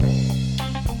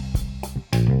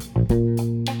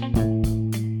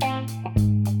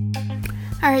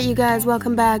Alright, you guys,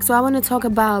 welcome back. So I want to talk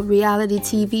about reality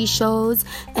TV shows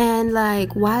and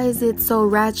why is it so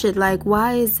ratchet?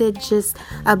 Why is it just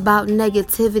about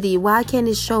negativity? Why can't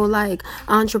it show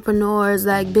entrepreneurs,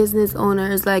 business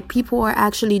owners, people who are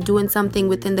actually doing something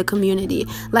within the community?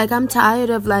 I'm tired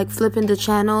of flipping the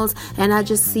channels and I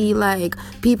just see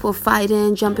people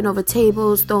fighting, jumping over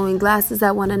tables, throwing glasses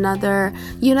at one another,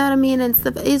 you know what I mean, and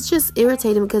stuff. It's just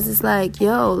irritating because it's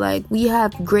we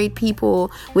have great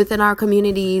people within our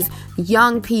communities,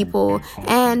 young people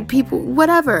and people,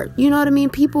 whatever, you know what I mean,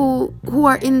 people who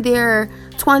are in their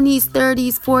 20s,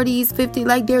 30s, 40s,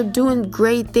 50s, they're doing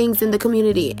great things in the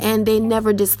community and they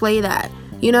never display that.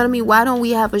 You know what I mean? Why don't we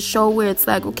have a show where it's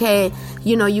okay,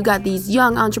 you got these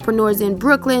young entrepreneurs in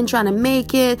Brooklyn trying to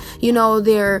make it,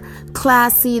 they're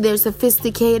classy, they're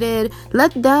sophisticated.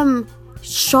 Let them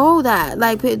show that.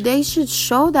 They should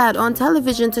show that on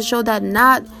television to show that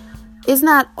it's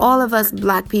not all of us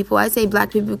black people. I say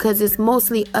black people because it's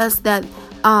mostly us that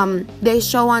they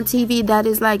show on TV that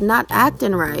is not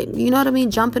acting right. You know what I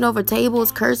mean? Jumping over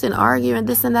tables, cursing, arguing,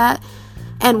 this and that,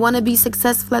 and want to be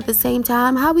successful at the same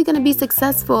time. How are we going to be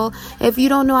successful if you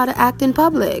don't know how to act in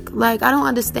public? I don't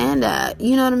understand that.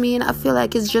 You know what I mean? I feel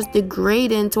like it's just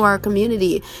degrading to our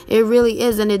community. It really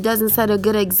is, and it doesn't set a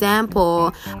good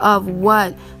example of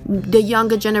what the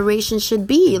younger generation should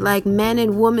be. Men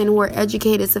and women who are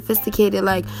educated, sophisticated,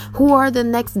 who are the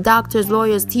next doctors,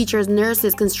 lawyers, teachers,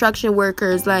 nurses, construction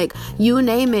workers, you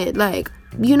name it,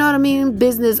 you know what I mean?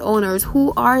 Business owners,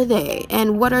 who are they?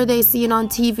 And what are they seeing on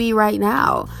TV right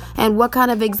now? And what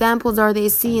kind of examples are they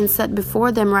seeing set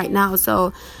before them right now?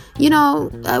 So,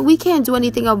 we can't do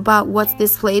anything about what's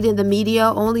displayed in the media.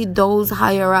 Only those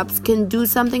higher ups can do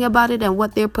something about it and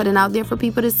what they're putting out there for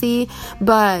people to see.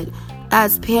 But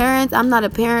as parents, I'm not a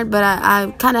parent, but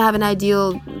I kind of have an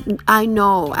ideal. I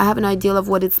have an ideal of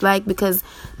what it's like because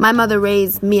my mother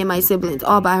raised me and my siblings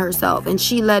all by herself and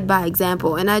she led by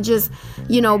example. And I just,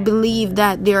 believe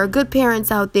that there are good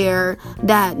parents out there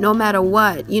that no matter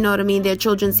what, you know what I mean, their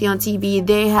children see on TV,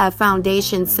 they have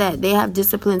foundation set, they have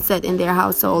discipline set in their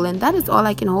household. And that is all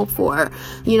I can hope for.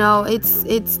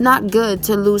 It's not good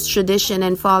to lose tradition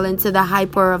and fall into the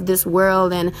hyper of this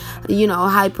world and,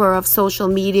 hyper of social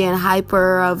media and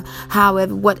hyper of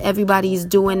what everybody's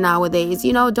doing nowadays.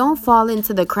 Don't fall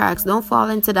into the cracks. Don't fall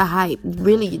into the hype.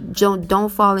 Really, don't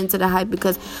fall into the hype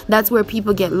because that's where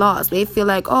people get lost. They feel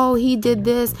oh, he did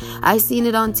this. I seen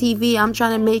it on TV. I'm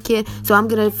trying to make it, so I'm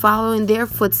going to follow in their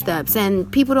footsteps.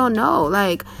 And people don't know.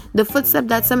 The footstep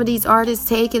that some of these artists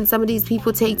take and some of these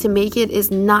people take to make it is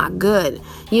not good.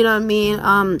 You know what I mean?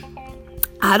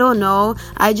 I don't know.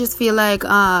 I just feel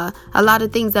a lot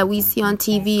of things that we see on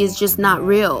TV is just not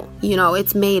real.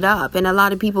 It's made up. And a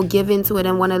lot of people give into it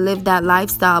and want to live that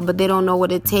lifestyle, but they don't know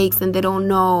what it takes and they don't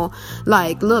know,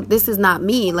 look, this is not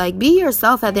me. Be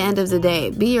yourself at the end of the day.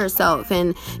 Be yourself.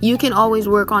 And you can always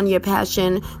work on your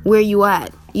passion where you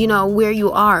at. Where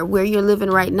you are, where you're living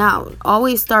right now.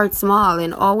 Always start small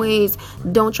and always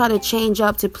don't try to change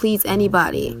up to please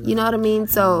anybody. You know what I mean?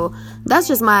 So that's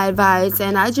just my advice.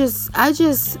 And I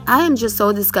am just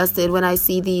so disgusted when I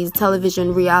see these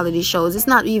television reality shows. It's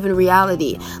not even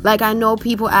reality. I know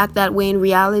people act that way in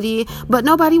reality, but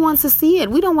nobody wants to see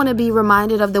it. We don't want to be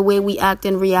reminded of the way we act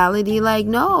in reality.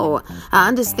 No. I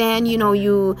understand,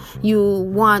 you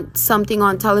want something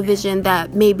on television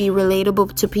that may be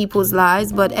relatable to people's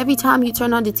lives, but every time you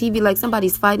turn on the TV,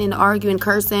 somebody's fighting, arguing,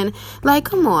 cursing,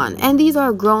 come on. And these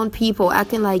are grown people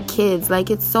acting like kids.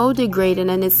 It's so degrading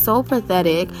and it's so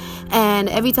pathetic. And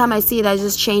every time I see it, I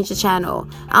just change the channel.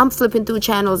 I'm flipping through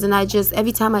channels and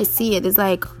every time I see it, it's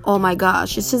oh my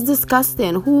gosh, it's just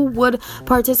disgusting. Who would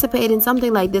participate in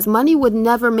something like this? Money would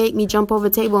never make me jump over a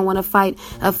table and want to fight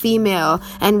a female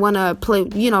and want to play,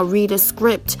 read a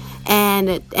script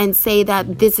and say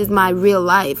that this is my real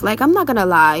life. I'm not gonna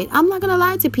lie. I'm not gonna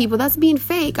lie to people. That's being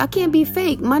fake. I can't be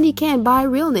fake. Money can't buy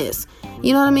realness.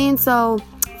 You know what I mean? So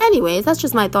anyways, that's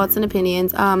just my thoughts and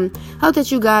opinions. Hope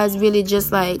that you guys really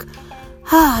just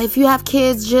if you have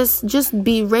kids, just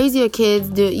raise your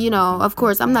kids. Of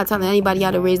course, I'm not telling anybody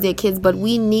how to raise their kids, but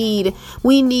we need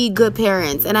good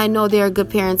parents. And I know there are good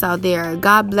parents out there.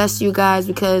 God bless you guys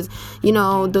because,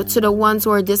 to the ones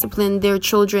who are disciplining their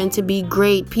children to be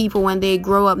great people when they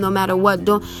grow up, no matter what.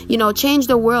 Don't, change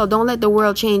the world. Don't let the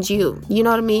world change you. You know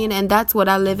what I mean? And that's what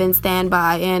I live and stand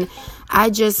by. And I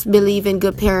just believe in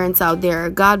good parents out there.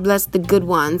 God bless the good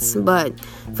ones. But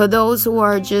for those who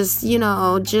are just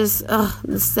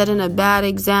setting a bad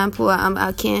example,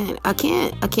 I can't.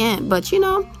 But,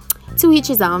 to each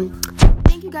his own.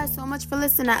 Thank you guys so much for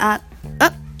listening.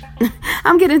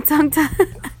 I'm getting tongue-tied.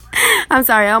 I'm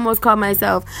sorry. I almost called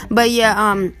myself. But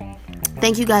yeah,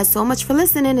 Thank you guys so much for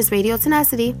listening. It's Radio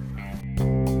Tenacity.